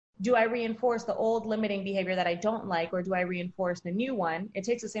do I reinforce the old limiting behavior that I don't like, or do I reinforce the new one? It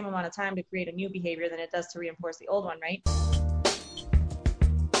takes the same amount of time to create a new behavior than it does to reinforce the old one, right?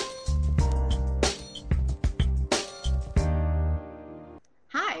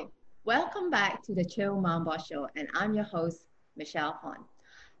 Hi, welcome back to the Chill Mom Boss Show, and I'm your host, Michelle Hon.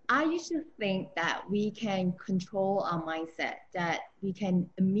 I used to think that we can control our mindset, that we can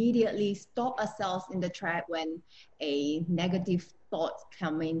immediately stop ourselves in the track when a negative thought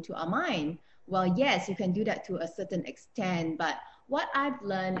come into our mind. Well, yes, you can do that to a certain extent, but what I've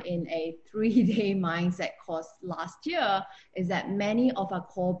learned in a 3-day mindset course last year is that many of our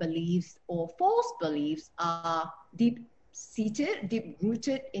core beliefs or false beliefs are deep seated, deep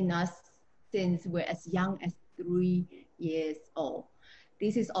rooted in us since we're as young as 3 years old.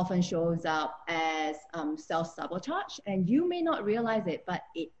 This is often shows up as self-sabotage, and you may not realize it, but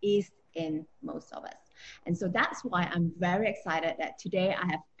it is in most of us. And so that's why I'm very excited that today I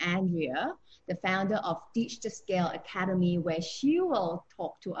have Andrea, the founder of Teach to Scale Academy, where she will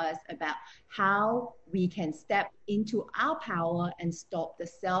talk to us about how we can step into our power and stop the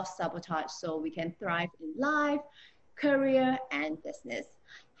self-sabotage so we can thrive in life, career, and business.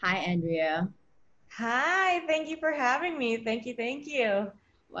 Hi, Andrea. Hi, thank you for having me. Thank you, thank you.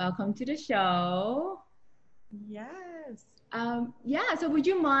 Welcome to the show. Yes. So would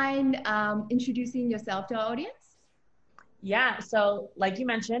you mind introducing yourself to our audience? Yeah, so like you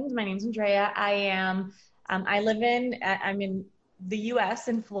mentioned, my name's Andrea. I'm in the US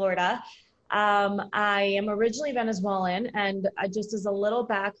in Florida. I am originally Venezuelan, and just as a little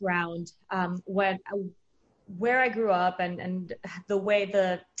background, where I grew up and the way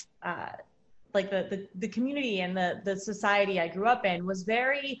uh, the community and the society I grew up in was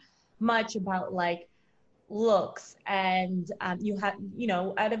very much about like looks, and at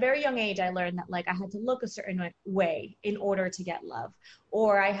a very young age I learned that like I had to look a certain way in order to get love,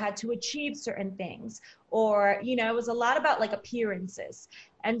 or I had to achieve certain things, or it was a lot about like appearances.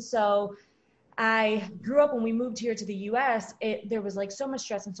 And so I grew up, when we moved here to the US, there was like so much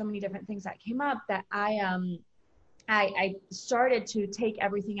stress and so many different things that came up that I started to take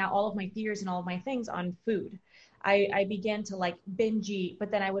everything out, all of my fears and all of my things, on food. I began to like binge eat, but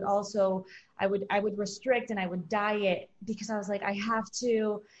then I would restrict and I would diet, because I was like, I have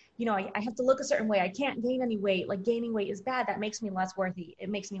to, I have to look a certain way. I can't gain any weight. Like gaining weight is bad. That makes me less worthy. It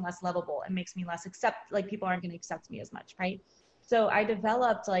makes me less lovable. It makes me less like people aren't going to accept me as much, right? So I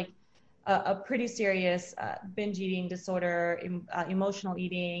developed like a pretty serious binge eating disorder, emotional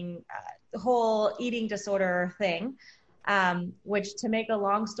eating, the whole eating disorder thing, which, to make a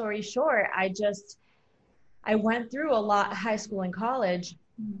long story short, I went through a lot, high school and college,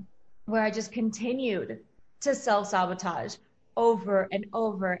 where I just continued to self-sabotage over and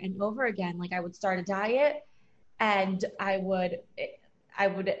over and over again. Like I would start a diet, and I would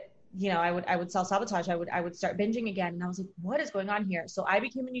self-sabotage. I would start binging again. And I was like, what is going on here? So I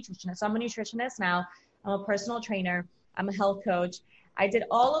became a nutritionist. So I'm a nutritionist now. I'm a personal trainer. I'm a health coach. I did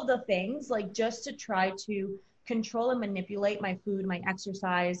all of the things like just to try to control and manipulate my food, my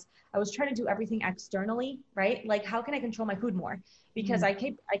exercise. I was trying to do everything externally, right? Like, how can I control my food more? Because I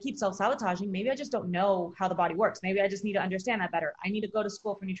keep self-sabotaging. Maybe I just don't know how the body works. Maybe I just need to understand that better. I need to go to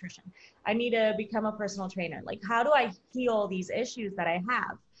school for nutrition. I need to become a personal trainer. Like, how do I heal these issues that I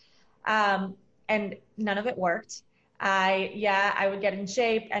have? And none of it worked. I would get in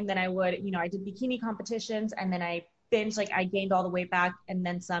shape, and then I did bikini competitions, and then I binged, like I gained all the weight back and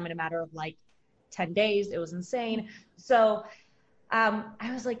then some in a matter of like 10 days. It was insane. So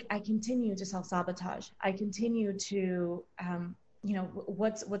I was like, I continue to self-sabotage. I continue to,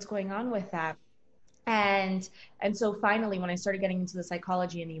 what's going on with that? And so finally, when I started getting into the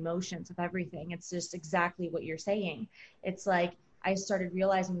psychology and the emotions of everything, it's just exactly what you're saying. It's like I started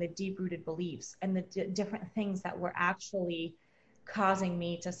realizing the deep-rooted beliefs and the different things that were actually causing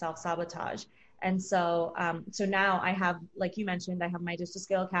me to self-sabotage. And so now I have, like you mentioned, I have my Just to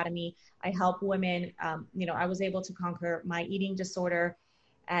Scale Academy. I help women. I was able to conquer my eating disorder,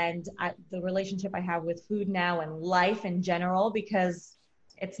 and the relationship I have with food now and life in general, because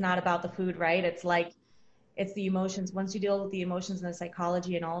it's not about the food, right? It's like, it's the emotions. Once you deal with the emotions and the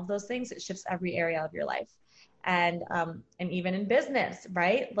psychology and all of those things, it shifts every area of your life. And even in business,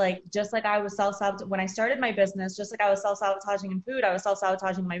 right? Like, just like I was self-sabotaging when I started my business, just like I was self-sabotaging in food, I was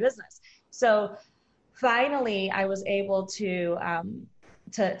self-sabotaging my business. So finally I was able to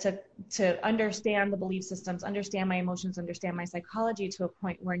understand the belief systems, understand my emotions, understand my psychology, to a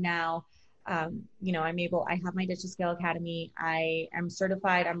point where now, I have my Ditch to Scale Academy. I am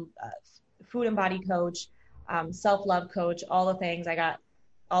certified. I'm a food and body coach, self-love coach, all the things. I got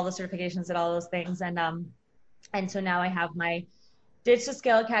all the certifications and all those things. And so now I have my Ditch the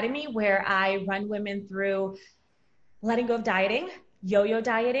Scale Academy, where I run women through letting go of dieting, yo-yo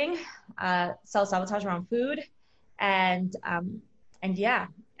dieting, self-sabotage around food, and yeah,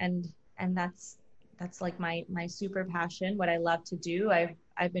 and that's like my super passion, what I love to do.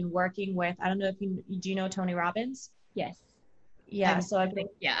 I've been working with, I don't know if you do you know Tony Robbins? Yes. Yeah, so I've been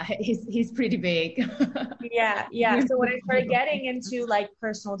Yeah, he's pretty big. yeah. So when I started getting into like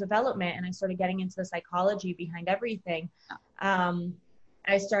personal development and I started getting into the psychology behind everything, um,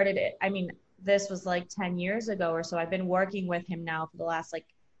 I started it. I mean, this was like 10 years ago or so. I've been working with him now for the last like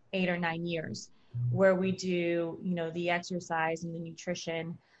 8 or 9 years, where we do, the exercise and the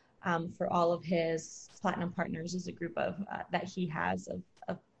nutrition for all of his platinum partners is a group of that he has of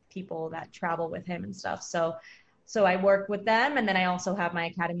people that travel with him and stuff. So I work with them, and then I also have my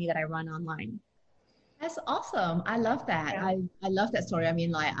academy that I run online. That's awesome. I love that. Yeah. I love that story. I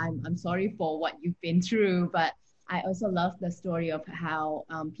mean, like, I'm sorry for what you've been through, but I also love the story of how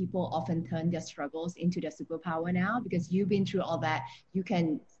people often turn their struggles into their superpower now because you've been through all that. You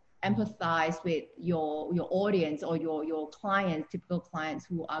can empathize with your audience or your clients, typical clients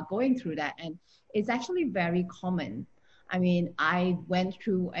who are going through that, and it's actually very common. I mean, I went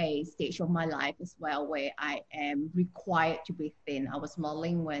through a stage of my life as well where I am required to be thin. I was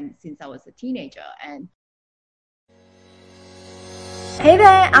modeling since I was a teenager, and hey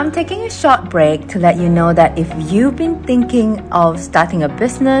there, I'm taking a short break to let you know that if you've been thinking of starting a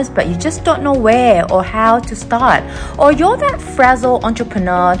business but you just don't know where or how to start, or you're that frazzled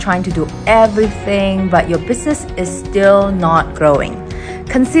entrepreneur trying to do everything but your business is still not growing,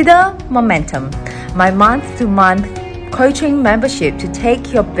 consider Momentum, my month-to-month coaching membership to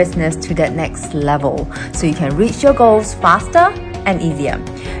take your business to that next level so you can reach your goals faster and easier.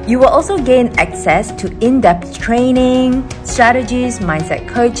 You will also gain access to in-depth training, strategies, mindset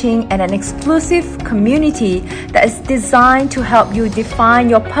coaching, and an exclusive community that is designed to help you define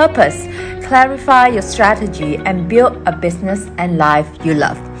your purpose, clarify your strategy, and build a business and life you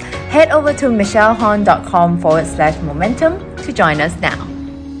love. Head over to michellehorn.com/momentum to join us now.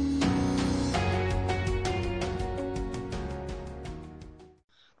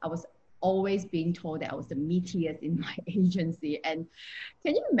 I was always being told that I was the meatiest in my agency, and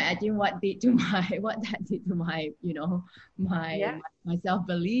can you imagine what that did to my Yeah. my self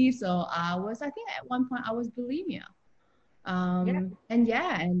belief? So I think at one point I was bulimia, Yeah. and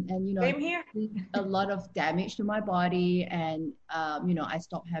yeah, and Same here. did a lot of damage to my body, and I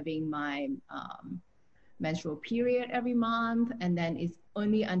stopped having my menstrual period every month, and then it's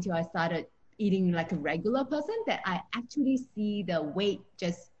only until I started eating like a regular person that I actually see the weight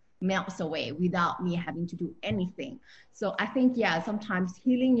just melts away without me having to do anything. So I think, yeah, sometimes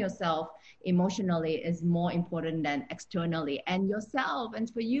healing yourself emotionally is more important than externally. And yourself, and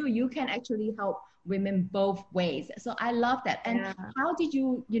for you, you can actually help women both ways. So I love that. And Yeah. how did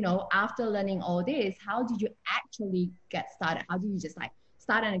you, after learning all this, how did you actually get started? How do you just like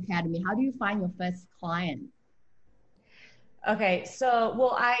start an academy? How do you find your first client? Okay, so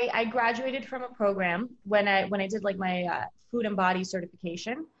well, I graduated from a program when I did like my food and body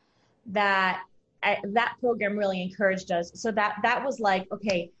certification. That that program really encouraged us. So that was like,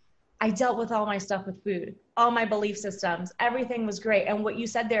 okay, I dealt with all my stuff with food, all my belief systems, everything was great. And what you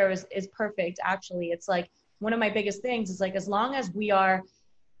said there is perfect. Actually, it's like one of my biggest things is like as long as we are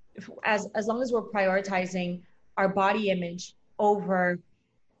as long as we're prioritizing our body image over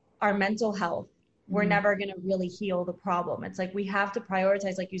our mental health, we're Mm. never going to really heal the problem. It's like we have to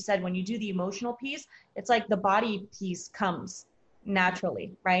prioritize, like you said, when you do the emotional piece, it's like the body piece comes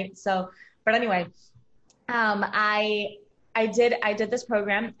naturally, right? So, but anyway, I did this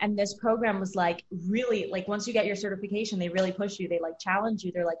program, and this program was like really like once you get your certification, they really push you. They like challenge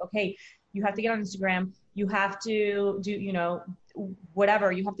you. They're like, okay, you have to get on Instagram. You have to do,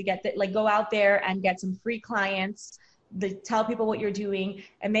 whatever. You have to get like go out there and get some free clients. Tell people what you're doing,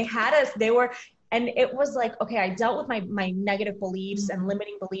 and they had us. And it was like, okay, I dealt with my negative beliefs and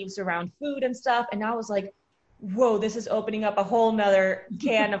limiting beliefs around food and stuff, and now I was like, whoa, this is opening up a whole nother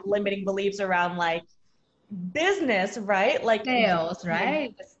can of limiting beliefs around like business, right? Like, Sales,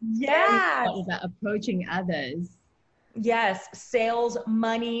 right? It's very yes, important about approaching others. yes, sales,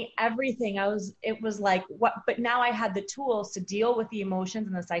 money, everything. It was like, what? But now I had the tools to deal with the emotions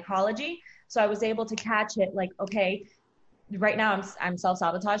and the psychology. So I was able to catch it like, okay, right now I'm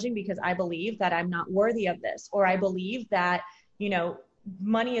self-sabotaging because I believe that I'm not worthy of this, or I believe that, you know,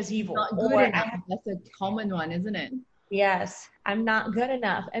 money is evil, Not good or enough. That's a common one, isn't it? yes, I'm not good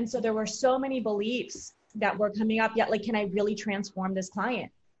enough. And so there were so many beliefs that were coming up, yet like, can I really transform this client?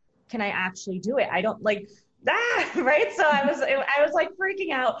 Can I actually do it? I don't like right? So I was like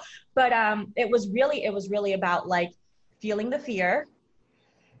freaking out, but it was really about like feeling the fear,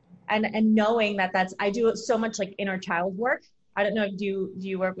 and knowing that I do so much like inner child work. I don't know, do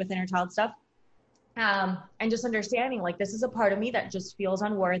you work with inner child stuff? And just understanding like this is a part of me that just feels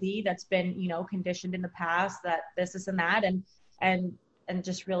unworthy, that's been, you know, conditioned in the past, that this and that, and and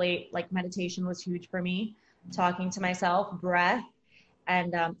just really like meditation was huge for me, talking to myself, breath,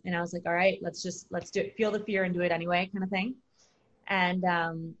 and I was like, all right, let's do it, feel the fear and do it anyway, kind of thing.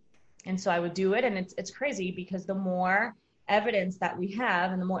 And so I would do it, and it's crazy because the more evidence that we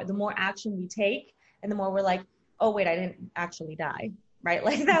have, and the more action we take, and the more we're like, oh wait, I didn't actually die, right?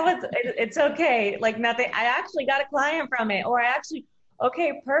 Like it's okay, like nothing, I actually got a client from it, or I actually,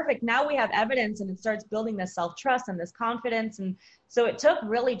 okay, perfect, now we have evidence, and it starts building this self-trust and this confidence. And so it took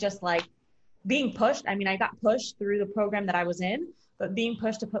really just like being pushed. I mean, I got pushed through the program that I was in, but being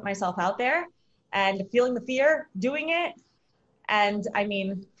pushed to put myself out there and feeling the fear, doing it. And I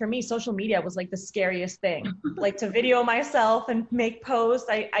mean, for me, social media was like the scariest thing, like to video myself and make posts.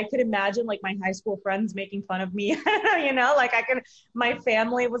 I could imagine like my high school friends making fun of me, you know, like my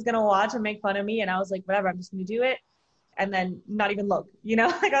family was going to watch and make fun of me. And I was like, whatever, I'm just going to do it. And then not even look, you know,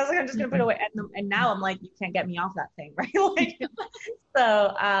 like I was like, I'm just going to put it away. And now I'm like, you can't get me off that thing. Right. Like,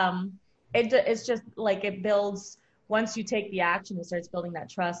 so, it's just like, it builds, once you take the action, it starts building that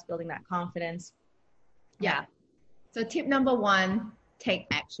trust, building that confidence. Yeah. So tip number one, take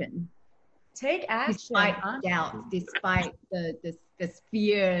action. Take action. Despite doubts, despite the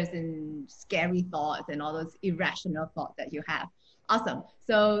fears and scary thoughts and all those irrational thoughts that you have. Awesome.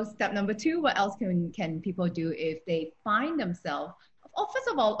 So step number two, what else can people do if they find themselves? Oh, first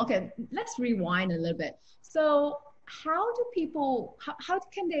of all, okay, let's rewind a little bit. So how do people, how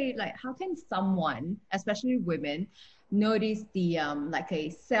can someone, especially women, notice the like a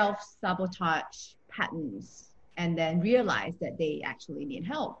self-sabotage patterns and then realize that they actually need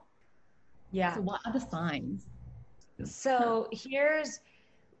help? Yeah. So what are the signs? So here's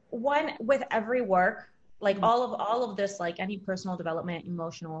one, with every work, like all of this, like any personal development,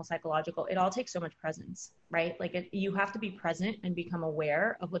 emotional, psychological, it all takes so much presence, right? Like you have to be present and become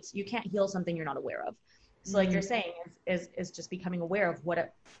aware of you can't heal something you're not aware of. So like you're saying, is just becoming aware of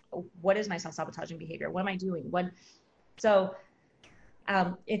what is my self-sabotaging behavior? What am I doing? So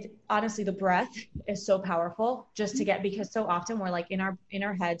it honestly, the breath is so powerful just to get, because so often we're like in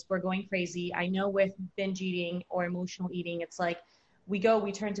our heads, we're going crazy. I know with binge eating or emotional eating, it's like we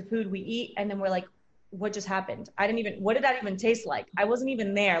turn to food, we eat, and then we're like, what just happened? What did that even taste like? I wasn't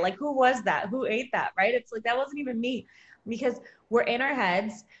even there. Like, who was that? Who ate that? Right? It's like, that wasn't even me, because we're in our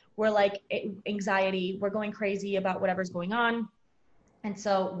heads. We're like anxiety. We're going crazy about whatever's going on. And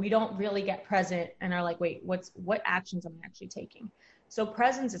so we don't really get present and are like, wait, what actions am I actually taking? So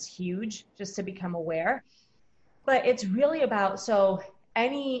presence is huge, just to become aware. But it's really about, so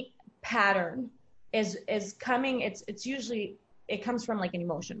any pattern is coming, it's usually, it comes from like an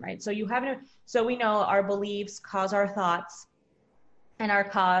emotion, right? So we know our beliefs cause our thoughts, and our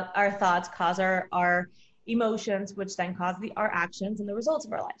thoughts cause our emotions, which then cause our actions and the results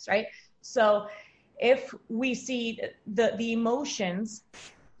of our lives, right? So if we see the emotions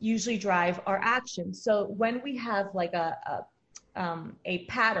usually drive our actions. So when we have like a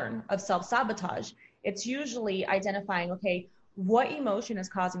pattern of self-sabotage, it's usually identifying, okay, what emotion is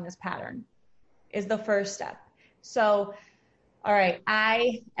causing this pattern is the first step. So, all right,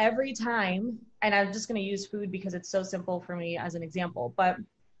 every time, and I'm just going to use food because it's so simple for me as an example, but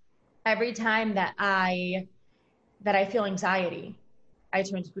every time that I feel anxiety, I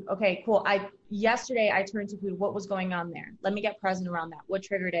turn to food. Okay, cool. Yesterday I turned to food. What was going on there? Let me get present around that. What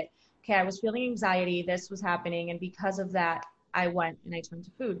triggered it? Okay, I was feeling anxiety. This was happening. And because of that, I went and I turned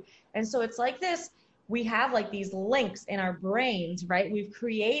to food. And so it's like this, we have like these links in our brains, right? We've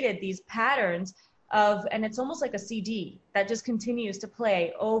created these patterns and it's almost like a CD that just continues to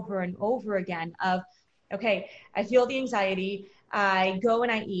play over and over again of, okay, I feel the anxiety. I go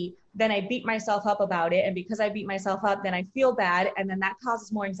and I eat, then I beat myself up about it. And because I beat myself up, then I feel bad. And then that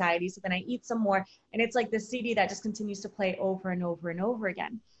causes more anxiety. So then I eat some more. And it's like this CD that just continues to play over and over and over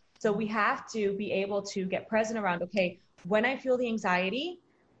again. So we have to be able to get present around, okay, when I feel the anxiety,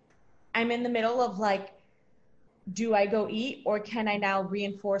 I'm in the middle of like, do I go eat, or can I now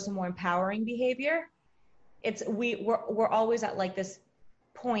reinforce a more empowering behavior? We're always at like this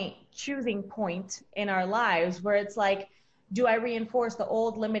choosing point in our lives where it's like, do I reinforce the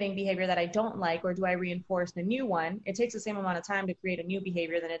old limiting behavior that I don't like, or do I reinforce the new one? It takes the same amount of time to create a new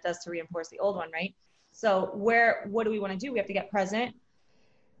behavior than it does to reinforce the old one, right? So what do we want to do? We have to get present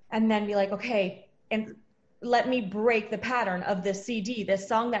and then be like, okay, and let me break the pattern of this CD, this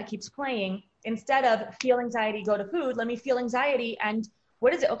song that keeps playing. Instead of feel anxiety, go to food, let me feel anxiety and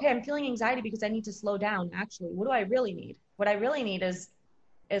what is it? Okay, I'm feeling anxiety because I need to slow down. Actually, what do I really need? What I really need is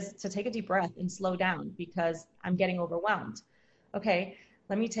to take a deep breath and slow down because I'm getting overwhelmed. Okay,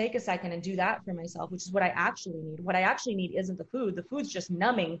 let me take a second and do that for myself, which is what I actually need. What I actually need isn't the food. The food's just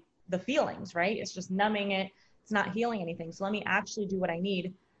numbing the feelings, right? It's just numbing it. It's not healing anything. So let me actually do what I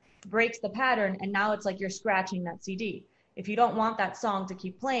need. Breaks the pattern, and now it's like you're scratching that CD. If you don't want that song to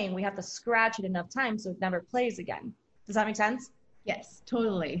keep playing, we have to scratch it enough times so it never plays again. Does that make sense? Yes,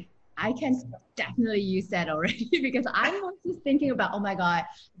 totally. I can definitely use that already because I'm not just thinking about, oh my God,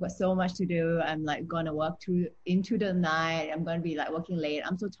 I've got so much to do. I'm like gonna work into the night. I'm gonna be like working late.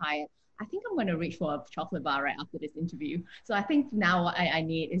 I'm so tired. I think I'm gonna reach for a chocolate bar right after this interview. So I think now what I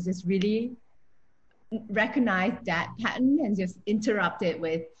need is just really recognize that pattern and just interrupt it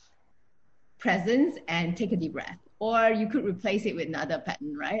with presence and take a deep breath. Or you could replace it with another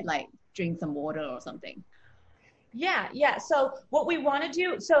pattern, right? Like drink some water or something. Yeah. So what we want to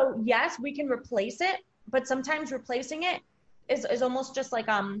do, so yes, we can replace it, but sometimes replacing it is almost just like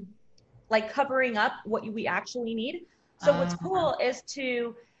covering up what we actually need. So what's cool is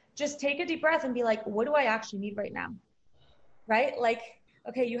to just take a deep breath and be like, what do I actually need right now? Right? Like,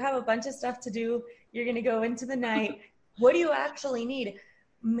 okay, you have a bunch of stuff to do. You're going to go into the night. What do you actually need?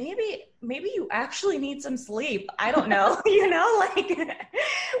 Maybe you actually need some sleep. I don't know. Like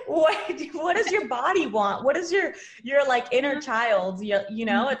what does your body want? What is your like inner child?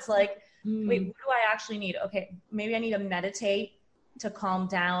 It's like, wait, what do I actually need? Okay, maybe I need to meditate to calm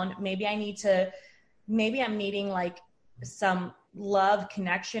down. Maybe I'm needing like some love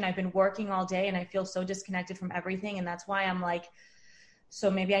connection. I've been working all day and I feel so disconnected from everything. And that's why I'm like, so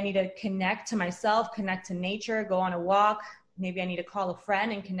maybe I need to connect to myself, connect to nature, go on a walk. Maybe I need to call a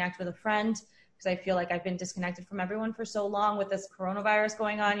friend and connect with a friend because I feel like I've been disconnected from everyone for so long with this coronavirus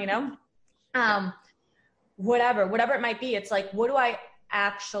going on, whatever it might be. It's like, what do I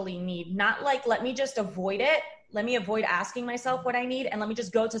actually need? Not like, let me just avoid it. Let me avoid asking myself what I need and let me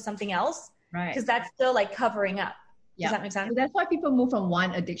just go to something else. Right. Because that's still like covering up. Yeah. Does that make sense? So that's why people move from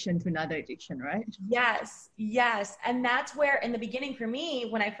one addiction to another addiction, right? Yes. And that's where in the beginning for me,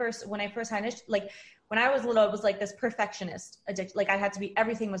 when I first had an, like when I was little, it was like this perfectionist addiction. Like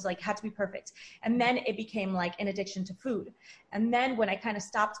everything was like, had to be perfect. And then it became like an addiction to food. And then when I kind of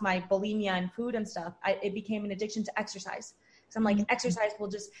stopped my bulimia and food and stuff, it became an addiction to exercise. So I'm like, exercise will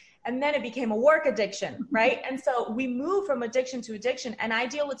just, and then it became a work addiction, right? And so we move from addiction to addiction. And I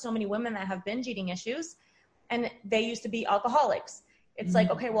deal with so many women that have binge eating issues and they used to be alcoholics. It's like,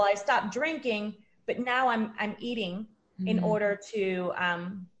 okay, well, I stopped drinking, but now I'm eating in order to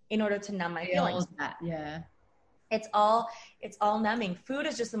numb my feelings. Yeah. It's all numbing. Food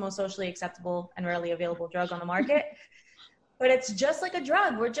is just the most socially acceptable and rarely available drug on the market. But it's just like a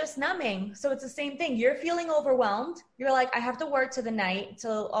drug. We're just numbing. So it's the same thing. You're feeling overwhelmed. You're like, I have to work to the night,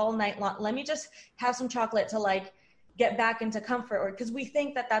 till all night long. Let me just have some chocolate to like get back into comfort, or because we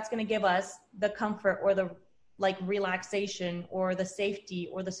think that that's going to give us the comfort or the like relaxation or the safety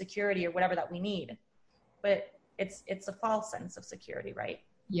or the security or whatever that we need. But it's a false sense of security, right?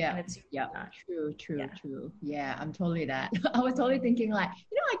 Yeah. True. Yeah, I'm totally that. I was totally thinking like,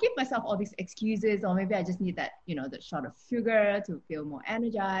 I give myself all these excuses, or maybe I just need that, the shot of sugar to feel more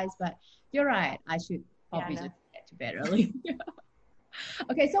energized. But you're right. I should probably just get to bed early.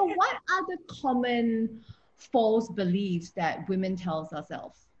 Okay, so what are the common false beliefs that women tell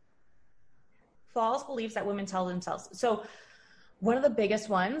ourselves? False beliefs that women tell themselves. So one of the biggest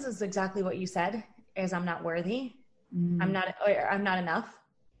ones is exactly what you said, is I'm not worthy. I'm not enough.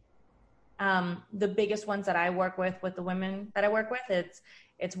 The biggest ones that I work with the women that I work with,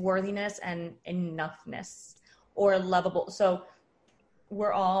 it's worthiness and enoughness or lovable. So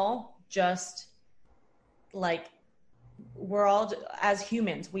we're all just like, as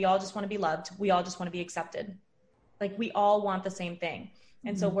humans, we all just want to be loved. We all just want to be accepted. Like we all want the same thing.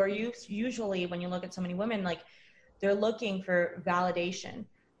 And so we're usually, when you look at so many women, like they're looking for validation.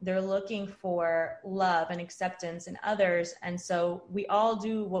 They're looking for love and acceptance in others. And so we all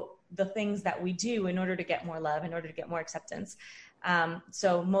do the things that we do in order to get more love, in order to get more acceptance.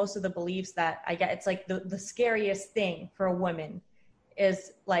 So most of the beliefs that I get, it's like the scariest thing for a woman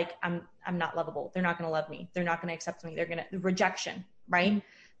is like, I'm not lovable. They're not going to love me. They're not going to accept me. They're going to rejection, right?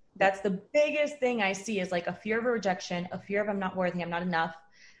 That's the biggest thing I see, is like a fear of rejection, a fear of I'm not worthy, I'm not enough.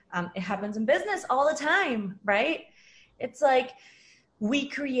 It happens in business all the time, right? It's like we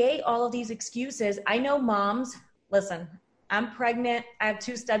create all of these excuses. I know moms, listen, I'm pregnant. I have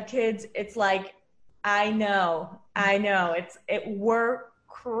 2 step kids. It's like, I know we're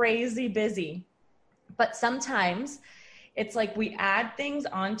crazy busy, but sometimes it's like we add things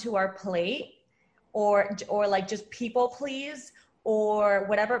onto our plate or like just people please, or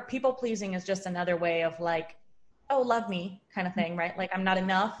whatever. People pleasing is just another way of like, oh, love me kind of thing, right? Like I'm not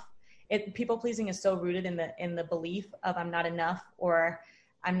enough. People pleasing is so rooted in the belief of I'm not enough, or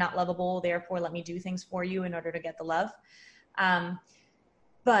I'm not lovable, therefore let me do things for you in order to get the love.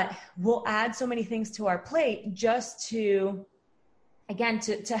 But we'll add so many things to our plate just to, again,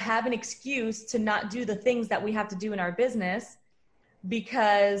 to have an excuse to not do the things that we have to do in our business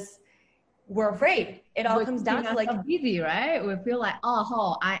because we're afraid. It all comes down to like busy, right? We feel like,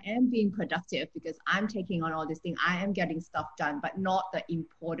 oh, I am being productive because I'm taking on all these things. I am getting stuff done, but not the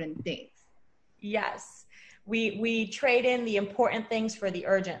important things. Yes. We trade in the important things for the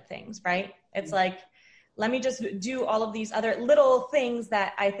urgent things, right? It's like, let me just do all of these other little things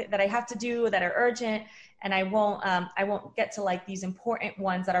that I have to do that are urgent, and I won't get to like these important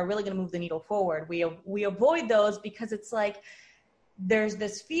ones that are really going to move the needle forward. We avoid those because it's like there's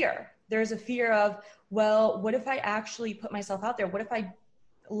this fear. There's a fear of, well, what if I actually put myself out there? What if I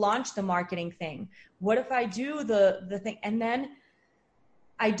launch the marketing thing? What if I do the thing and then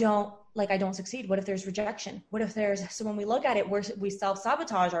I don't succeed? What if there's rejection? What if so when we look at it, we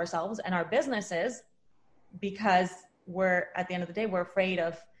self-sabotage ourselves and our businesses because we're, at the end of the day, we're afraid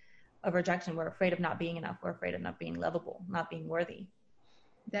of rejection. We're afraid of not being enough. We're afraid of not being lovable, not being worthy.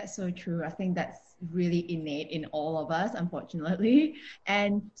 That's so true. I think that's really innate in all of us, unfortunately.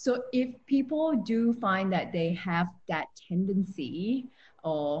 And so if people do find that they have that tendency,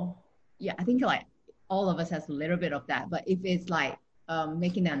 or I think like all of us has a little bit of that, but if it's like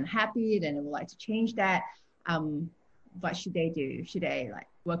making them unhappy, then they would like to change that, what should they do? Should they like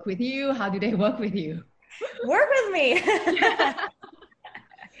work with you? How do they work with you? Work with me.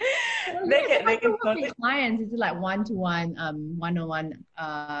 They can work with clients. Is it like one-to-one, one-on-one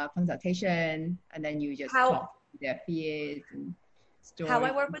consultation, and then you just talk to their fears and stories? How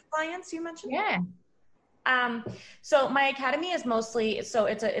I work with clients, you mentioned? Yeah. So my academy is mostly, it's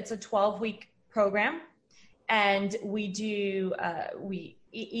a 12-week program, and we do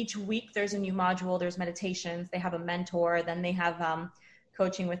each week there's a new module. There's meditations. They have a mentor. Then they have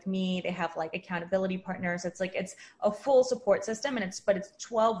coaching with me. They have like accountability partners. It's a full support system, and it's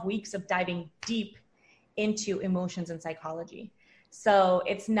 12 weeks of diving deep into emotions and psychology. So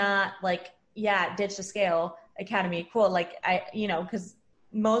it's not like, ditch the scale academy, cool. Like because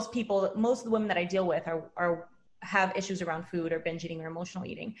most of the women that I deal with have issues around food or binge eating or emotional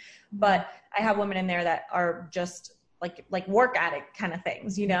eating. But I have women in there that are just like work addict kind of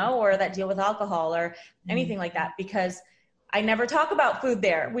things, or that deal with alcohol or anything like that, because I never talk about food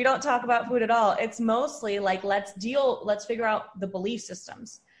there. We don't talk about food at all. It's mostly like, let's figure out the belief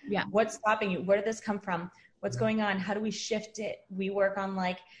systems. Yeah. What's stopping you? Where did this come from? What's going on? How do we shift it? We work on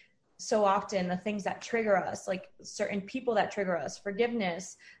like, so often the things that trigger us, like certain people that trigger us,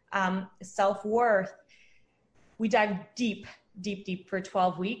 forgiveness, self-worth. We dive deep for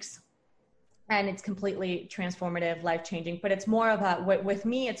 12 weeks. And it's completely transformative, life-changing. But it's more of with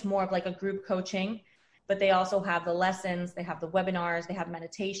me, it's more of like a group coaching. But they also have the lessons, they have the webinars, they have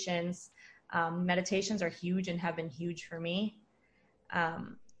meditations. Meditations are huge and have been huge for me.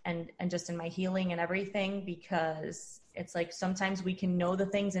 And just in my healing and everything, because it's like sometimes we can know the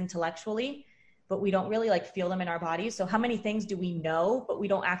things intellectually, but we don't really like feel them in our bodies. So how many things do we know, but we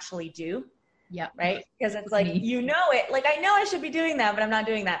don't actually do? Yeah. Right? Because it's like, it, like I know I should be doing that, but I'm not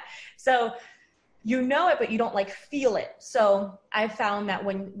doing that. So you know it, but you don't like feel it. So I found that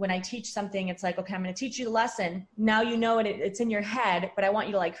when I teach something, it's like, okay, I'm going to teach you the lesson. Now you know it, it's in your head, but I want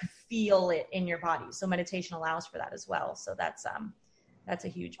you to like feel it in your body. So meditation allows for that as well. So that's a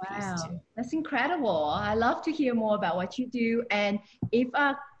huge piece too. That's incredible. I love to hear more about what you do. And if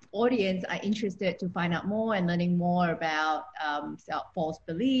our audience are interested to find out more and learning more about false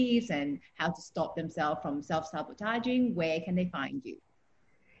beliefs and how to stop themselves from self-sabotaging, where can they find you?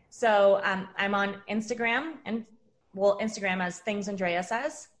 So I'm on Instagram, and Instagram as Things Andrea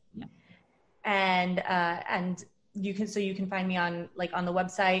Says. Yeah. And you can find me on the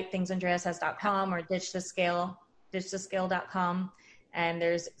website, thingsandreasays.com, or ditchthescale.com. And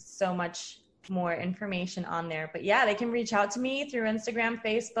there's so much more information on there. But yeah, they can reach out to me through Instagram,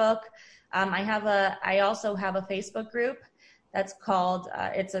 Facebook. I also have a Facebook group that's called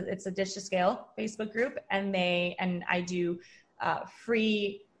it's a Ditch the Scale Facebook group, and I do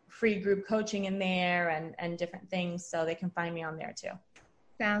free group coaching in there and different things, so they can find me on there too.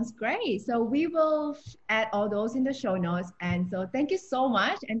 Sounds great. So we will add all those in the show notes. And so thank you so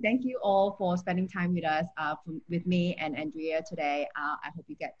much. And thank you all for spending time with us, with me and Andrea today. I hope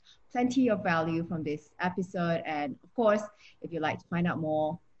you get plenty of value from this episode. And of course, if you'd like to find out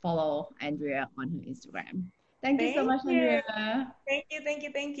more, follow Andrea on her Instagram. Thank you so much, Andrea. Thank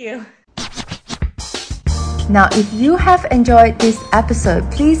you. Now, if you have enjoyed this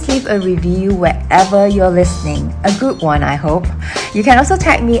episode, please leave a review wherever you're listening. A good one, I hope. You can also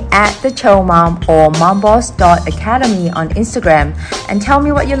tag me at the Chill Mom or momboss.academy on Instagram and tell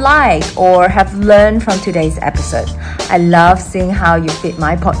me what you like or have learned from today's episode. I love seeing how you fit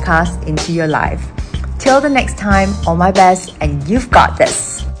my podcast into your life. Till the next time, all my best, and you've got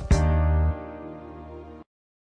this.